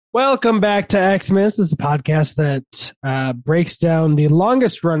Welcome back to Xmas. This is a podcast that breaks down the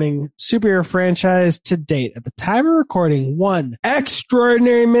longest running superhero franchise to date. At the time of recording, one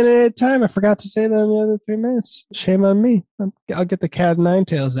extraordinary minute at a time. I forgot to say that in the other 3 minutes. Shame on me. I'll get the cat of nine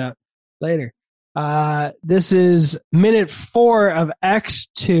tails out later. This is minute 4 of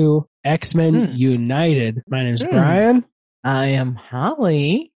X2, X-Men United. My name is Brian. I am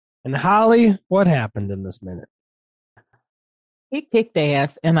Holly. And Holly, what happened in this minute? He kicked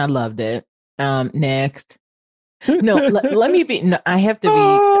ass, and I loved it. Next, no, let me be. No, I have to be.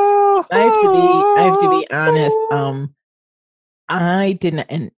 I have to be honest. I didn't,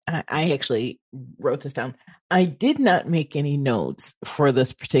 and I actually wrote this down. I did not make any notes for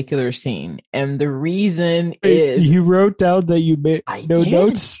this particular scene, and the reason is you wrote down that you made no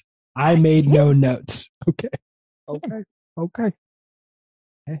notes. I made no notes. Okay.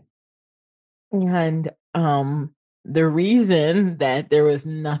 And the reason that there was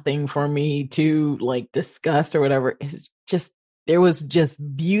nothing for me to discuss or whatever is just there was just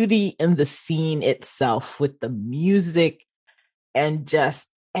beauty in the scene itself with the music and just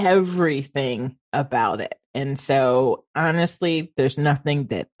everything about it. And so honestly, there's nothing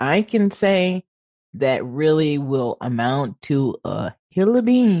that I can say that really will amount to a hill of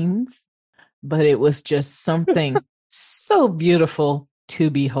beans, but it was just something so beautiful to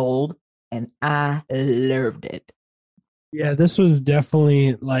behold, and I loved it. Yeah, this was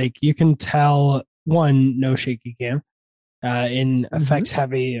definitely you can tell no shaky cam. In effects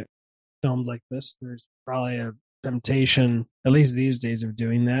heavy films like this, there's probably a temptation, at least these days, of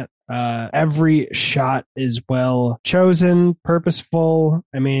doing that. Every shot is well chosen, purposeful.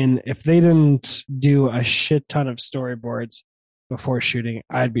 I mean, if they didn't do a shit ton of storyboards before shooting,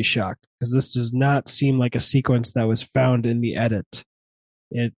 I'd be shocked, because this does not seem like a sequence that was found in the edit.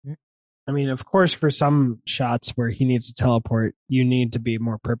 I mean, of course, for some shots where he needs to teleport, you need to be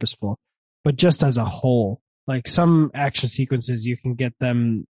more purposeful. But just as a whole, some action sequences, you can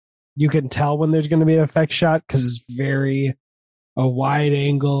tell when there's going to be an effect shot because it's very a wide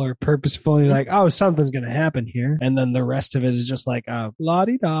angle or purposeful. You're like, oh, something's going to happen here. And then the rest of it is just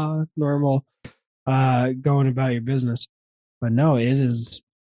la-di-da, normal, going about your business. But no, it is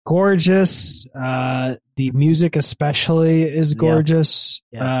gorgeous. The music especially is gorgeous.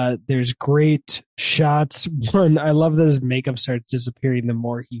 Yeah. There's great shots. One, I love that his makeup starts disappearing the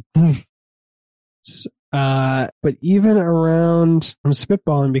more he but even around, I'm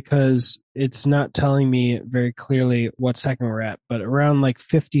spitballing because it's not telling me very clearly what second we're at, but around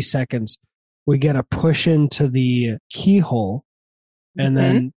 50 seconds we get a push into the keyhole and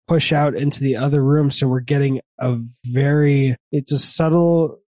then push out into the other room. So we're getting it's a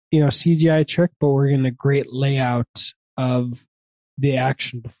subtle CGI trick, but we're getting a great layout of the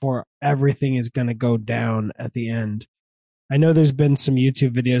action before everything is going to go down at the end. I know there's been some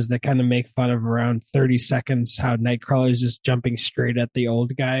YouTube videos that kind of make fun of around 30 seconds how Nightcrawler is just jumping straight at the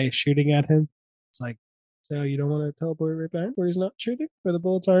old guy shooting at him. It's like, so you don't want to teleport right back where he's not shooting, where the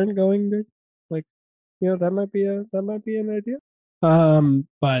bullets aren't going there? That might be an idea.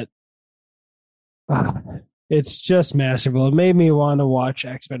 But it's just masterful. It made me want to watch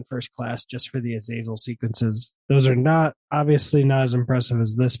X-Men First Class just for the Azazel sequences. Those are obviously not as impressive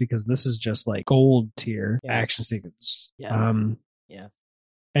as this, because this is just gold tier action sequence. Yeah.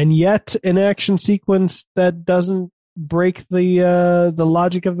 And yet an action sequence that doesn't break the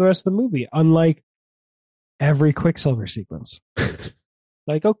logic of the rest of the movie, unlike every Quicksilver sequence.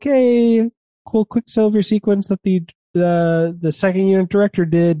 Okay, cool Quicksilver sequence that the second unit director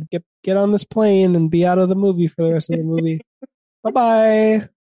did. Get on this plane and be out of the movie for the rest of the movie. Bye-bye.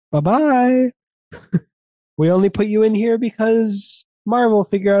 Bye-bye. We only put you in here because Marvel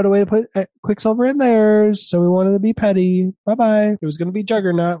figured out a way to put Quicksilver in there, so we wanted to be petty. Bye-bye. It was going to be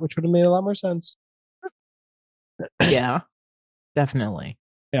Juggernaut, which would have made a lot more sense. Yeah, definitely.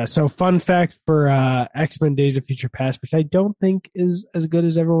 Yeah, so fun fact for X-Men Days of Future Past, which I don't think is as good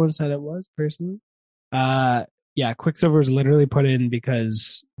as everyone said it was, personally. Yeah, Quicksilver is literally put in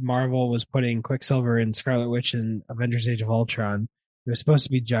because Marvel was putting Quicksilver in Scarlet Witch and Avengers Age of Ultron. It was supposed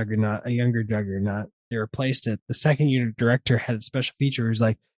to be Juggernaut, a younger Juggernaut. They replaced it. The second unit director had a special feature. He was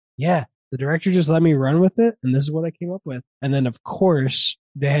like, yeah, the director just let me run with it, and this is what I came up with. And then, of course,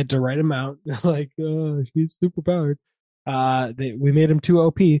 they had to write him out. Oh, he's super powered. We made him too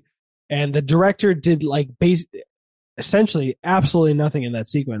OP. And the director did essentially absolutely nothing in that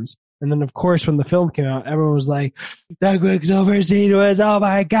sequence. And then, of course, when the film came out, everyone was like, the Quicksilver scene was, oh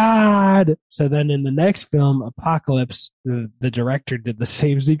my God. So then in the next film, Apocalypse, the director did the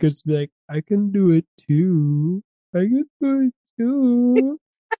same sequence, be like, I can do it too. I can do it too.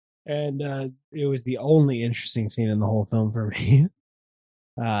 And it was the only interesting scene in the whole film for me.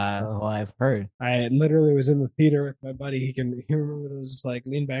 Oh, I've heard. I literally was in the theater with my buddy. He remembered, it was just like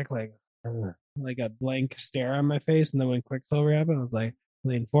lean back like a blank stare on my face, and then when Quicksilver happened, I was like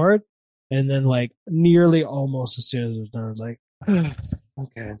lean forward, and then like nearly almost as soon as it was done, I was like,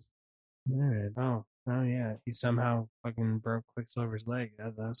 okay, all right, oh yeah, he somehow fucking broke Quicksilver's leg.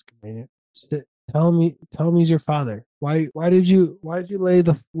 That was convenient. Tell me he's your father. Why'd you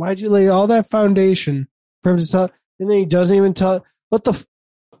lay all that foundation for him to tell, and then he doesn't even tell what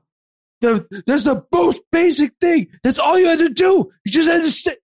there's the most basic thing. That's all you had to do. You just had to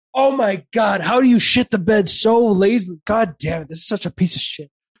sit. Oh my God. How do you shit the bed so lazily? God damn it. This is such a piece of shit.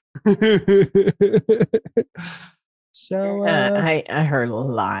 So, I heard a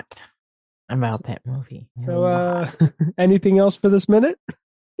lot about that movie. So, anything else for this minute?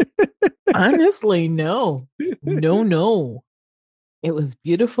 Honestly, no. No. It was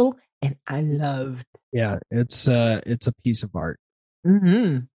beautiful and I loved. Yeah, it's a piece of art.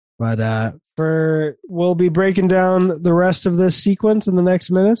 Mm-hmm. But we'll be breaking down the rest of this sequence in the next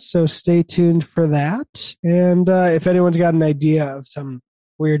minutes, so stay tuned for that. And if anyone's got an idea of some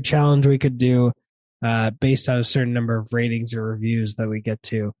weird challenge we could do based on a certain number of ratings or reviews that we get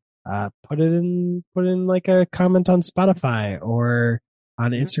to, put in like a comment on Spotify or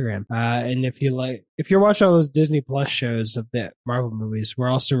on Instagram. And if you're watching all those Disney Plus shows of the Marvel movies, we're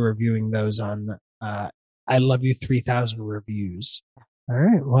also reviewing those on I Love You 3000 Reviews. All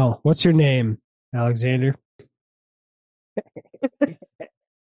right. Well, what's your name, Alexander?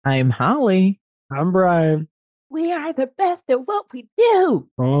 I'm Holly. I'm Brian. We are the best at what we do.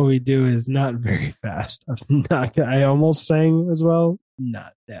 Well, what we do is not very fast. I almost sang as well.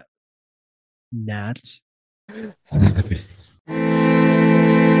 Not that. Not.